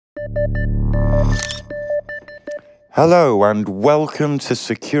Hello and welcome to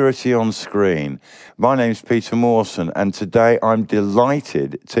Security on Screen. My name's Peter Mawson and today I'm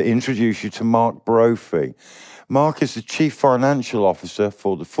delighted to introduce you to Mark Brophy. Mark is the Chief Financial Officer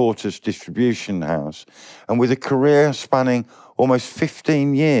for the Fortus Distribution House, and with a career spanning almost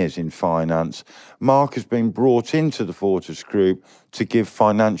 15 years in finance, Mark has been brought into the Fortus Group to give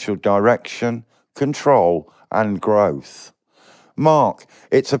financial direction, control and growth. Mark,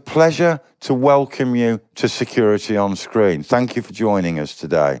 it's a pleasure to welcome you to Security on Screen. Thank you for joining us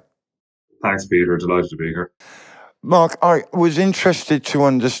today. Thanks, Peter. Delighted to be here. Mark, I was interested to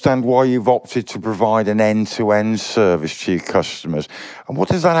understand why you've opted to provide an end-to-end service to your customers. And what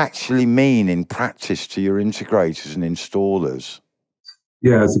does that actually mean in practice to your integrators and installers?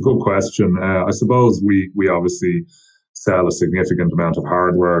 Yeah, it's a good question. I suppose we obviously sell a significant amount of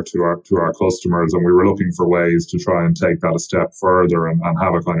hardware to our customers, and we were looking for ways to try and take that a step further and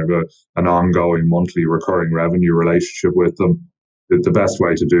have a kind of an ongoing monthly recurring revenue relationship with them. The best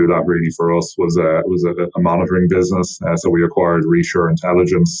way to do that really for us was a monitoring business. So we acquired Resure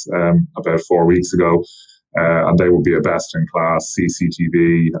Intelligence about 4 weeks ago, and they would be a best-in-class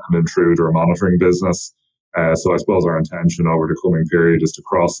CCTV and intruder monitoring business. So I suppose our intention over the coming period is to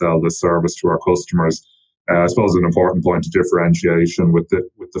cross-sell this service to our customers. I suppose an important point of differentiation with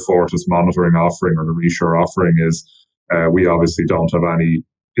the Fortus monitoring offering or the Resure offering is we obviously don't have any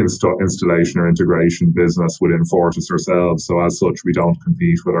installation or integration business within Fortus ourselves. So as such, we don't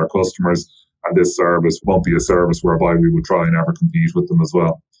compete with our customers, and this service won't be a service whereby we would try and ever compete with them as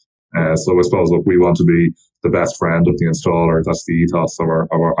well. So I suppose, look, we want to be the best friend of the installer. That's the ethos of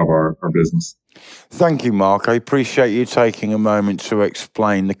our business. Thank you, Mark. I appreciate you taking a moment to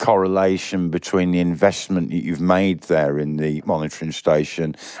explain the correlation between the investment that you've made there in the monitoring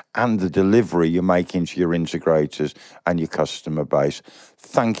station and the delivery you're making to your integrators and your customer base.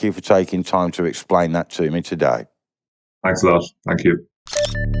 Thank you for taking time to explain that to me today. Thanks a lot. Thank you.